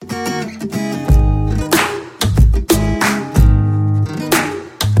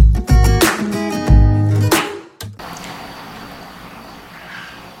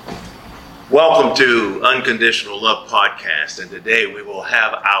Welcome to Unconditional Love Podcast, and today we will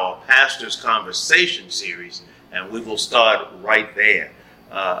have our Pastor's Conversation series, and we will start right there.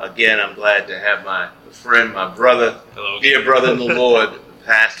 Again, I'm glad to have my friend, my brother, dear brother in the Lord,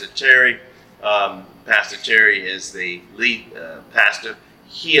 Pastor Terry. Pastor Terry is the lead pastor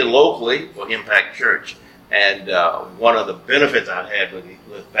here locally for Impact Church, and one of the benefits I've had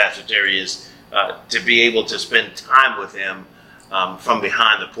with Pastor Terry is to be able to spend time with him from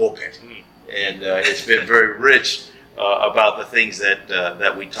behind the pulpit. And it's been very rich about the things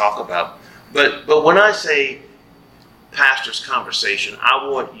that we talk about. But when I say pastor's conversation, I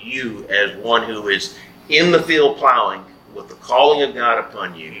want you, as one who is in the field plowing with the calling of God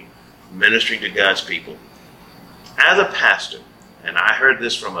upon you, ministering to God's people, as a pastor, and I heard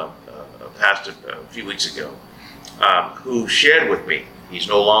this from a pastor a few weeks ago, who shared with me. He's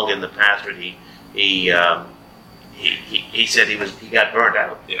no longer in the pastorate. He said he got burned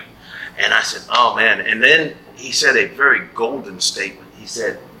out. Yeah. And I said, oh man. And then he said a very golden statement. He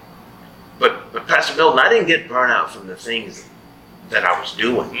said, but Pastor Milton, I didn't get burnt out from the things that I was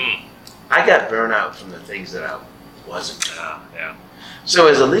doing. I got burnt out from the things that I wasn't doing. Yeah. So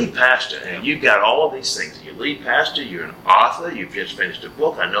as a lead pastor, and you've got all of these things. You're a lead pastor, you're an author, you've just finished a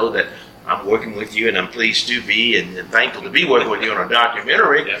book. I know that I'm working with you, and I'm pleased to be and thankful to be working with you on a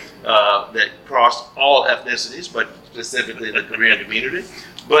documentary that crossed all ethnicities, but specifically the Korean community.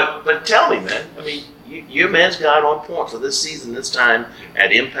 But tell me, man, I mean, your man's God on point for this season, this time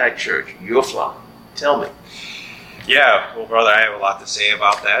at Impact Church, your flock. Tell me. Yeah, well, brother, I have a lot to say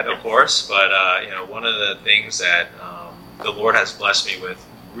about that, of course, but one of the things that the Lord has blessed me with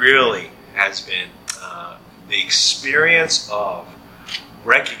really has been the experience of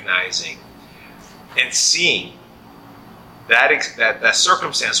recognizing and seeing that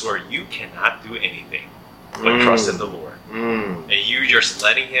circumstance where you cannot do anything but trust in the Lord. And you just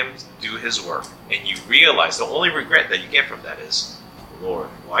letting Him do His work. And you realize the only regret that you get from that is, Lord,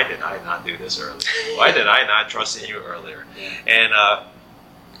 why did I not do this earlier? Why did I not trust in you earlier? And I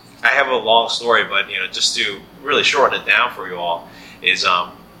have a long story, but just to really shorten it down for you all, is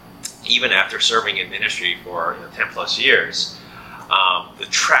even after serving in ministry for 10 plus years, the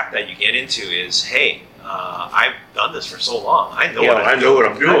trap that you get into is, hey, I've done this for so long. I know what I'm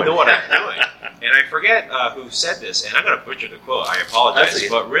doing. And I forget who said this, and I'm going to butcher the quote. I apologize.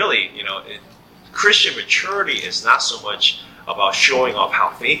 But really, Christian maturity is not so much about showing off how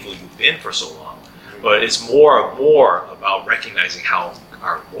faithful you've been for so long, but it's more about recognizing how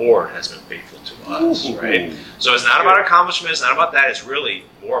our Lord has been faithful to us, right? So it's not about accomplishments, it's not about that. It's really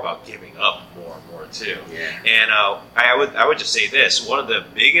more about giving up more and more too. Yeah. And I would just say this: one of the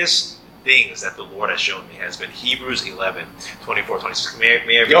biggest things that the Lord has shown me has been Hebrews 11, 24, 26. May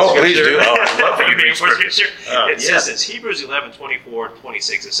I read please do. I love for you reading scripture. It says this, Hebrews 11, 24,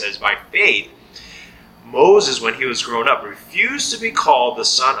 26. It says, by faith, Moses, when he was grown up, refused to be called the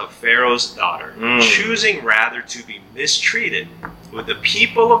son of Pharaoh's daughter, choosing rather to be mistreated with the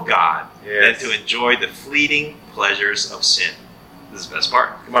people of God than to enjoy the fleeting pleasures of sin. This is the best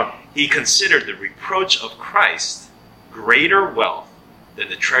part. Come on. He considered the reproach of Christ greater wealth than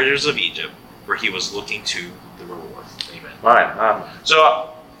the treasures of Egypt, for he was looking to the reward. Amen. Right. So,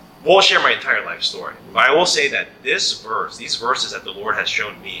 won't share my entire life story, but I will say that these verses that the Lord has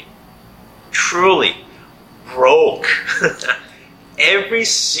shown me, truly broke every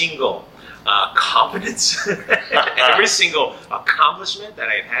single competence, every single accomplishment that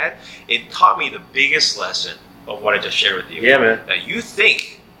I've had. It taught me the biggest lesson of what I just shared with you. Yeah, man. That you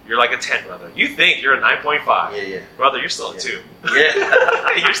think you're like a 10, brother. You think you're a 9.5. Yeah. Brother, you're still a 2.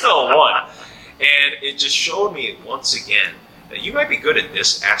 Yeah. You're still a 1. And it just showed me once again that you might be good at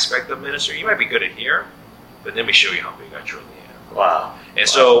this aspect of ministry. You might be good at here, but let me show you how big I truly am. Wow. And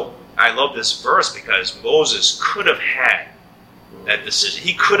so I love this verse because Moses could have had that decision.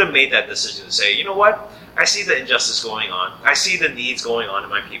 He could have made that decision to say, you know what? I see the injustice going on. I see the needs going on in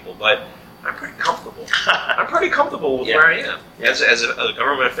my people, but I'm pretty comfortable. I'm pretty comfortable with where I am. As a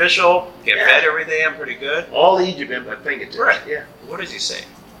government official, get fed every day, I'm pretty good. All Egypt in my fingertips. Right. Yeah. What does he say?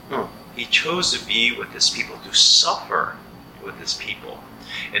 He chose to be with his people, to suffer with his people.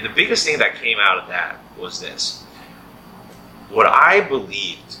 And the biggest thing that came out of that was this. What I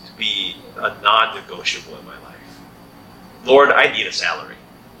believed to be a non-negotiable in my life. Lord, I need a salary.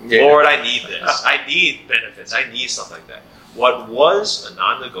 Yeah. Lord, I need this. I need benefits. I need stuff like that. What was a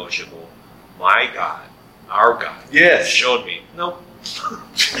non-negotiable, my God, our God, showed me, nope.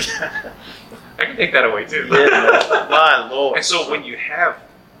 I can take that away too. Yeah, my Lord. And so when you have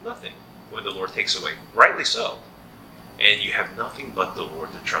nothing, when the Lord takes away, rightly so, and you have nothing but the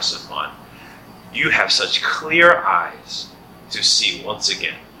Lord to trust upon, you have such clear eyes to see once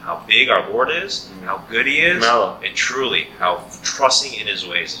again how big our Lord is, how good He is, No. and truly how trusting in His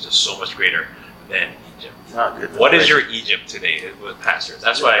ways is just so much greater than Egypt. Not good. What is your Egypt today with pastors?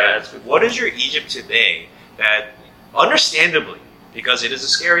 That's why I ask. What is your Egypt today that, understandably, because it is a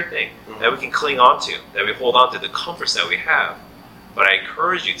scary thing, that we can cling on to, that we hold on to the comforts that we have. But I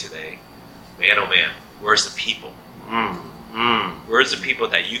encourage you today, man, oh man, where's the people? Where's the people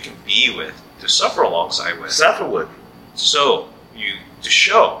that you can be with, to suffer alongside with? Suffer with. So, to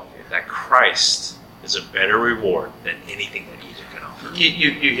show that Christ is a better reward than anything that Egypt can offer.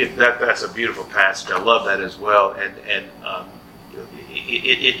 You hit that. That's a beautiful passage. I love that as well. And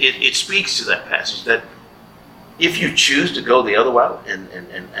it speaks to that passage that if you choose to go the other way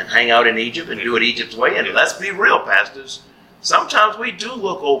and hang out in Egypt and do it Egypt's way, and let's be real, pastors, sometimes we do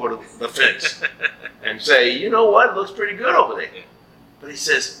look over the fence and say, you know what, looks pretty good over there. But he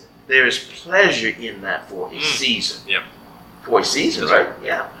says there is pleasure in that for a season. Yep. For a season, right?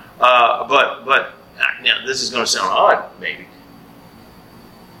 Yeah. But now this is going to sound odd, maybe.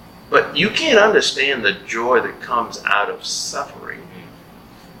 But you can't understand the joy that comes out of suffering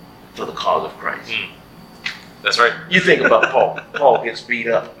for the cause of Christ. That's right. You think about Paul. Paul gets beat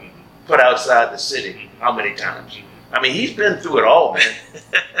up, put outside the city. How many times? I mean, he's been through it all, man.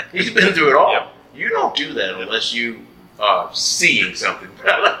 He's been through it all. Yep. You don't do that unless you are seeing something.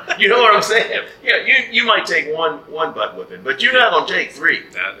 You know what I'm saying? Yeah, you might take one butt whipping, but you're not going to take three.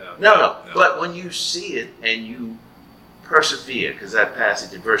 No. But when you see it and you persevere, because that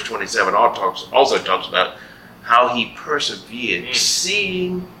passage in verse 27 also talks about how he persevered,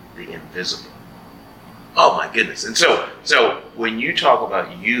 seeing the invisible. Oh my goodness. And so when you talk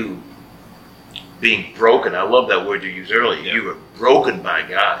about you being broken, I love that word you used earlier. Yeah. You were broken by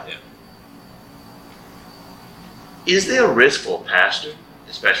God. Yeah. Is there a risk for a pastor,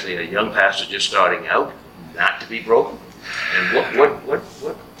 especially a young pastor just starting out, not to be broken? And what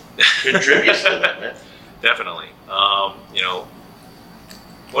contributes to that, man? Definitely.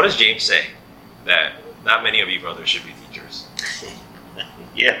 What does James say? That not many of you brothers should be teachers.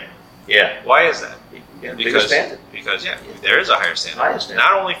 Yeah. Why is that? Yeah, Because standard. there is a higher standard. Higher standard.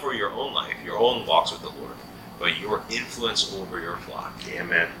 Not only for your own life, your own walks with the Lord, but your influence over your flock. Yeah,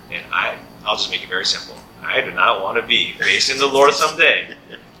 man. And I'll just make it very simple. I do not want to be facing the Lord someday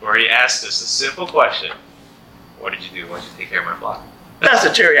where He asks us a simple question: what did you do? Why did you take care of my flock?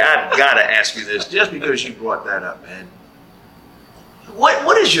 Pastor Terry, I've got to ask you this, just because you brought that up, man.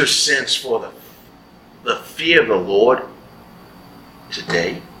 What is your sense for the fear of the Lord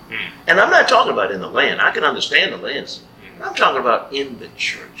today? And I'm not talking about in the land. I can understand the lands. I'm talking about in the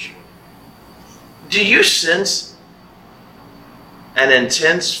church. Do you sense an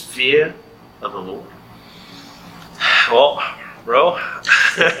intense fear of the Lord? Well, bro,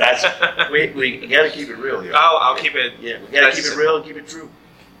 we got to keep it real here. I'll keep it. Yeah, we got to keep it real and keep it true.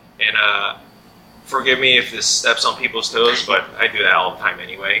 And forgive me if this steps on people's toes, but I do that all the time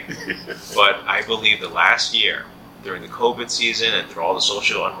anyway. But I believe the last year, during the COVID season and through all the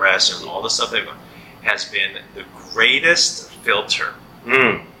social unrest and all the stuff that has been the greatest filter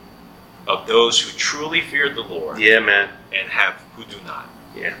of those who truly feared the Lord, Yeah, man. and who do not.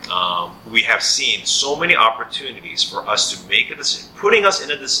 Yeah. We have seen so many opportunities for us to make a decision, putting us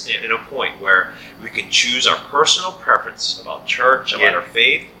in a point where we can choose our personal preference about church, about our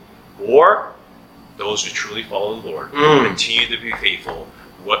faith, or those who truly follow the Lord will continue to be faithful,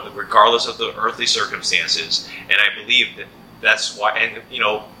 regardless of the earthly circumstances. And I believe that's why. And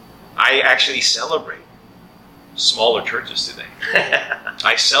I actually celebrate smaller churches today.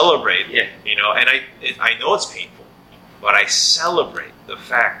 I celebrate, and I know it's painful, but I celebrate the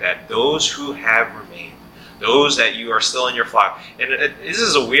fact that those who have remained, those that you are still in your flock, and this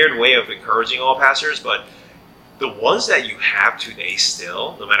is a weird way of encouraging all pastors, but the ones that you have today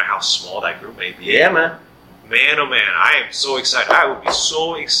still, no matter how small that group may be, man, oh man, I am so excited. I would be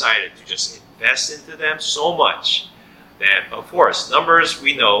so excited to just invest into them so much that, of course, numbers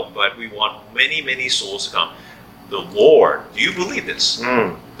we know, but we want many, many souls to come. The Lord, do you believe this?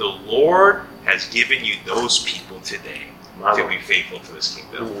 The Lord has given you those people today to be faithful to His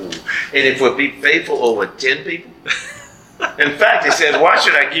kingdom. And if we'll be faithful over 10 people, in fact, He says, why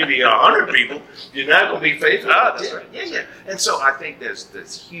should I give you 100 people? You're not going to be faithful. That's right. Yeah. And so I think there's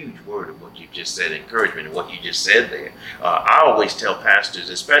this huge word of what you just said, encouragement, and what you just said there. I always tell pastors,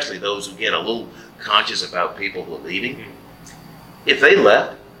 especially those who get a little conscious about people who are leaving, if they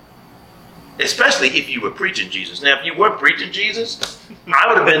left, especially if you were preaching Jesus. Now, if you weren't preaching Jesus, I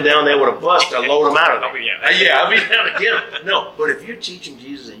would have been down there with a bus to load them out of there. I'll be down to get them. No, but if you're teaching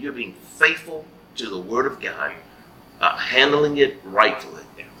Jesus and you're being faithful to the Word of God, handling it rightfully,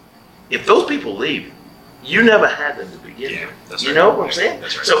 if those people leave, you never had them to begin with. That's you right. know what I'm saying?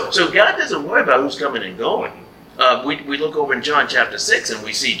 That's right. So God doesn't worry about who's coming and going. We look over in John chapter 6 and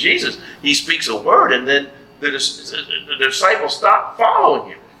we see Jesus. He speaks a word and then the disciples stop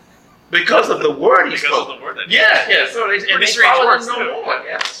following him because of the word he spoke. Because of the word that So they follow him no more.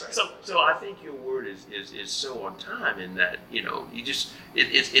 Yeah. So I think your word is so on time in that, you know,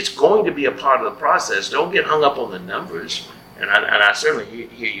 it's going to be a part of the process. Don't get hung up on the numbers. And I certainly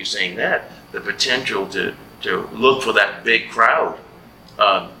hear you saying that, the potential to look for that big crowd.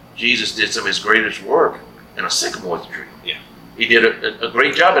 Jesus did some of his greatest work in a sycamore tree. Yeah. He did a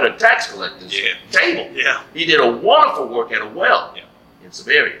great job at a tax collector's table. Yeah. He did a wonderful work at a well in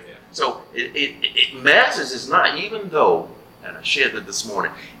Samaria. Yeah. So masses is not, even though, and I shared that this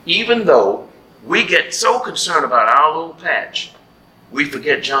morning, even though we get so concerned about our little patch, we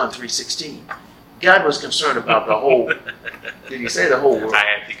forget John 3:16. God was concerned about the whole. Did he say the whole world?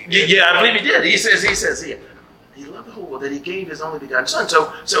 I think he did. Yeah, I believe he did. He says here, he loved the whole world, that he gave his only begotten son.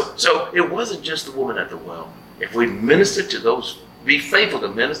 So it wasn't just the woman at the well. If we minister to those, be faithful to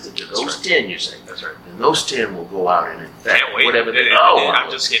minister to those 10, you say. That's right. And those 10 will go out and infect Can't wait. whatever they I'm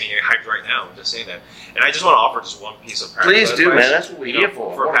just getting hyped right now. I'm just saying that. And I just want to offer just one piece of practical Please do, advice. man. That's what we're here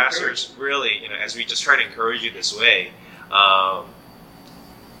for. For pastors, really, as we just try to encourage you this way,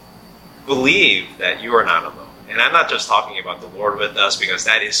 believe that you are not alone. And I'm not just talking about the Lord with us, because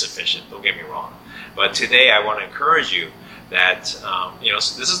that is sufficient. Don't get me wrong. But today I want to encourage you that, so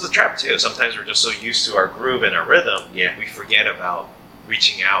this is the trap too. Sometimes we're just so used to our groove and our rhythm, we forget about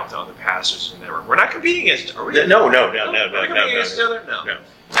reaching out to other pastors and network. We're not competing against, are we? No. We're not competing against each other? No.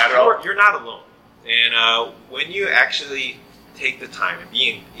 Not at all. You're not alone. And when you actually take the time and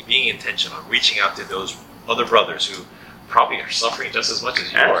being intentional, reaching out to those other brothers who probably are suffering just as much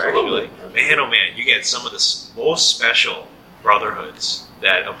as you are, actually. Man, oh man, you get some of the most special brotherhoods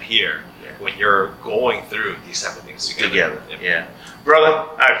that appear when you're going through these type of things together. Yeah. Brother,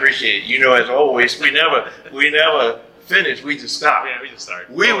 I appreciate it. You know, as always, we never finish, we just stop. Yeah, we just start.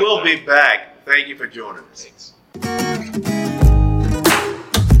 We will be back. Thank you for joining us. Thanks.